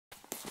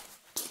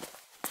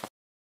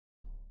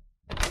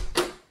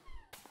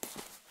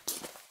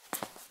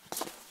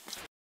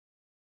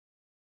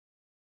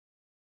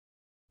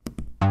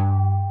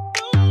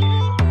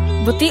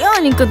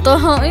Butian yung kanta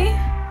ha eh.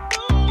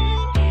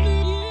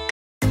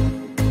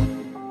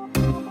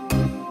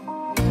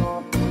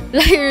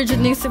 Lahir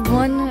dyan yung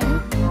Cebuana eh.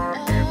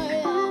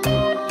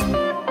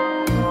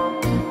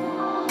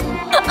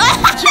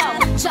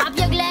 Drop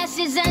your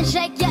glasses and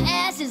shake your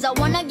asses. I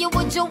wanna get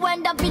with you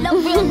and I feel like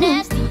real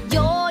nasty.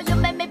 Yo, you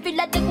make me feel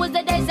like it was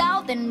the days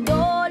out. And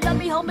yo, let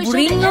me hold me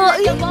shake it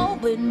like a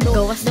robin.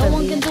 No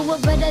one can do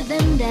it better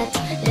than that.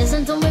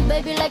 Listen to me,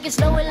 baby, like it's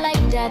slow it like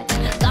that.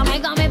 Got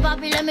me,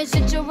 papi, let me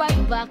sit you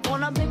right back.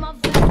 Wanna be my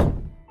friend?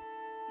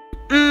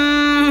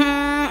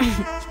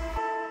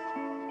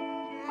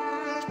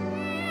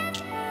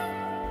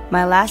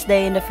 My last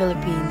day in the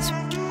Philippines.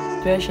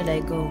 Where should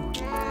I go?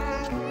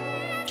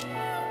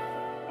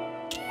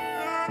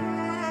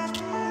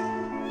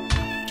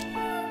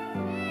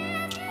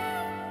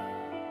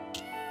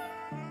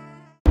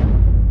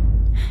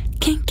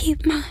 Can't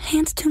keep my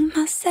hands to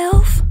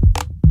myself.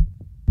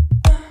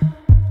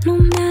 No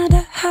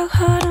matter how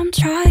hard I'm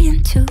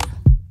trying to.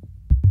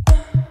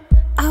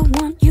 I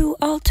want you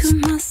all to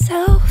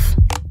myself.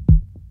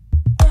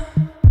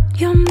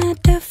 You're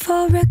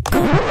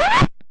metaphorical.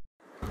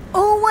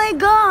 Oh my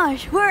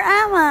gosh, where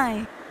am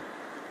I?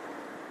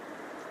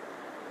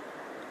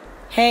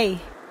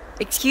 Hey,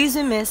 excuse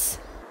me, miss.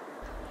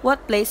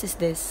 What place is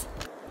this?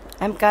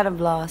 I'm kind of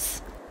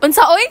lost.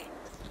 Unsa oy?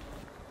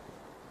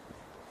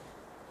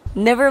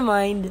 Never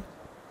mind.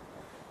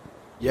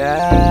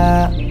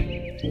 Yeah.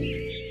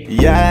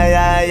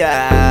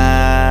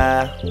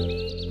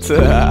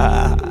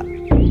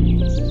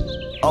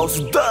 Als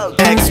Doug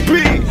XP.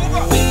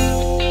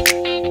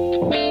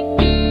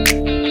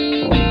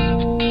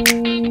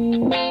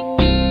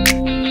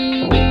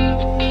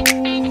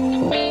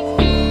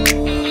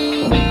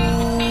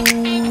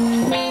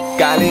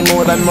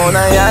 Kalimutan mo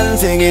na yan,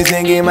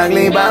 sige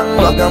maglibang.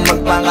 Huwag kang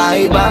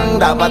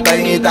magpakaibang, dapat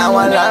ay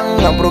itawa lang.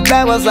 Ang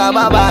problema sa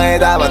babae,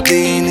 dapat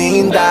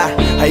tinihinda.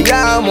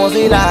 Hayaan mo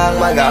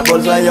silang mag-abol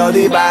sa'yo,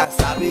 diba?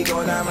 Sabi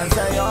ko naman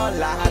sa'yo,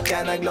 lahat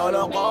ka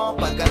nagloloko.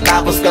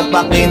 Pagkatapos ka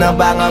pa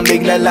kinabangan,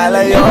 bigla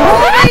lalayo.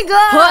 Oh my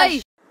God! Hoy!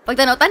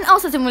 Pagtanaw-tanaw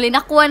sa simuli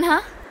nakuan ha?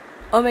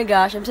 Oh my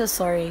gosh, I'm so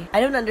sorry. I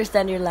don't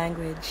understand your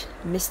language.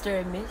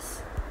 Mr. and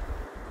Miss?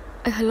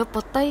 Ay hala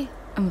patay.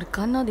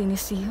 Amerikana din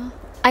siya.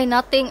 Ay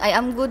nothing, I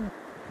am good.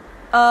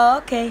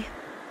 Okay.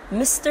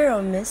 Mr.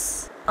 or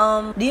Miss?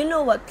 Do you know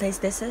what place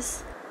this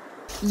is?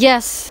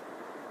 Yes.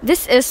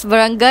 This is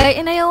Barangay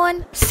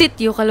Inayawan,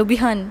 Sitio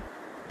Kalubihan.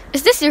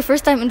 Is this your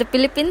first time in the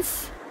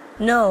Philippines?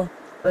 No,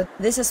 but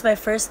this is my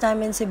first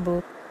time in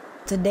Cebu.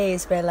 Today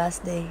is my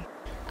last day.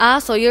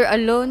 Ah, so you're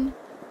alone?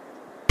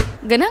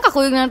 Ganang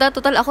kakuyog na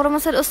total ako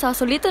raman sa usa.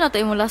 Solito na to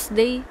yung last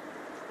day.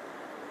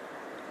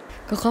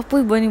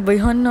 Kakapoy ba ni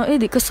bayhan na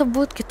di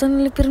kasabot. Kita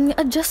nalipir mi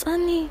adjust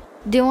ani.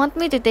 Do you want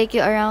me to take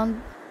you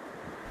around?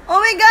 Oh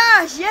my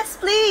gosh, yes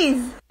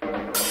please!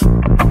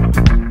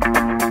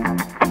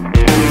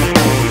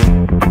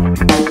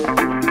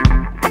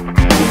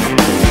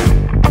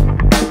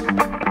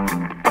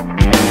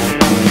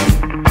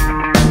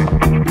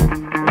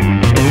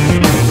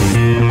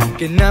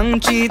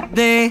 Aren't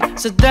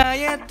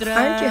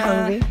you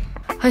hungry?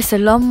 Ay,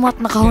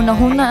 salamat.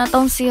 Nakahuna-huna na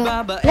taon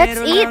siya.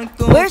 Let's eat!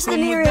 Where's the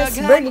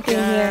nearest Burger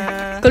King here?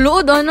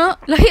 Kaluod, ana.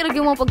 Lahir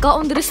yung mga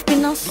pagkaon diri sa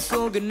Pinas.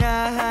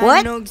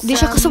 What? Di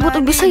siya kasabot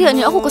ang Bisaya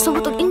niya. Ako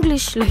kasabot ang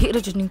English. Lahir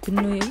dyan yung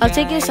Pinoy. I'll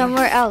take you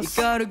somewhere else.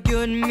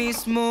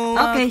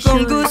 Okay,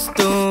 sure.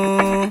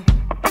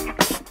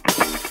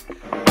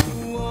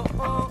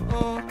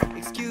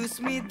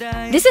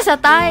 This is a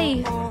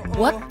Thai.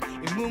 What?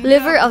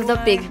 Liver of the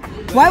pig.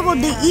 Why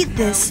would they eat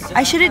this?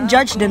 I shouldn't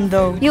judge them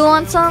though. You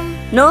want some?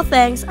 No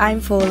thanks,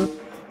 I'm full.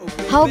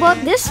 How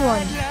about this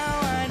one?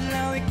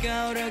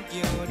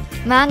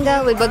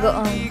 Manga with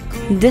bagoong.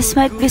 This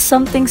might be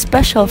something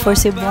special for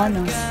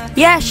Cebuanos.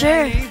 Yeah,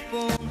 sure.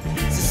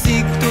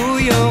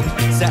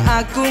 Sa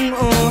akong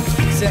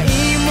sa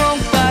imong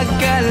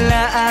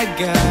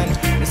pagkalaagan,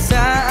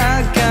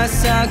 nasaag ka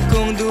sa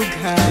akong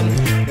dughan.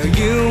 No,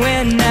 you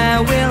and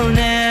I will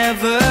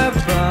never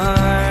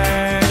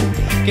burn.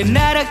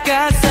 Kanara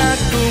ka sa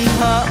akong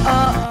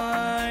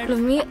heart.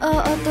 Lumia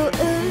ato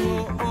eh.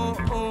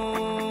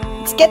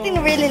 It's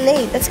getting really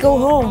late. Let's go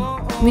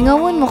home.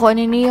 Mingawan mo ko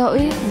ani niya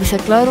eh. Bisa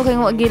klaro kay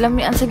mo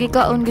agilamian sa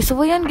gikaon.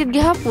 Gisuwayan gid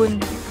gihapon.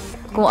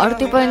 Kung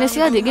arte pa na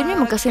siya, di gini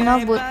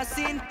magkasinabot.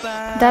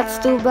 That's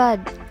too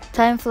bad.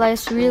 Time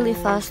flies really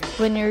fast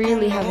when you're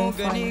really having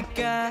fun.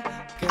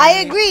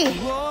 I agree.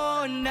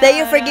 Thank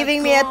you for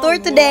giving me a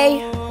tour today.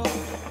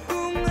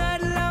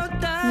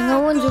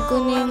 Mingawan jud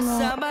ko nimo.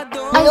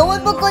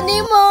 Mingawan mo ko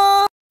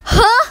nimo.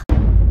 Ha?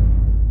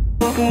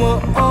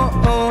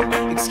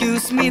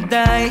 Excuse me,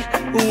 day.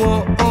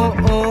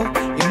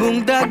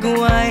 Imong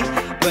dagway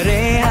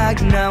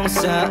parehag na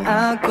sa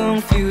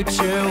akong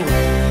future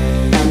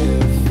wave.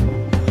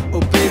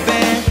 Oh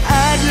baby,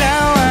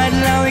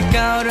 adlaw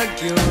ikaw ra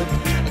gyud.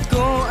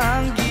 Ako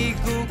ang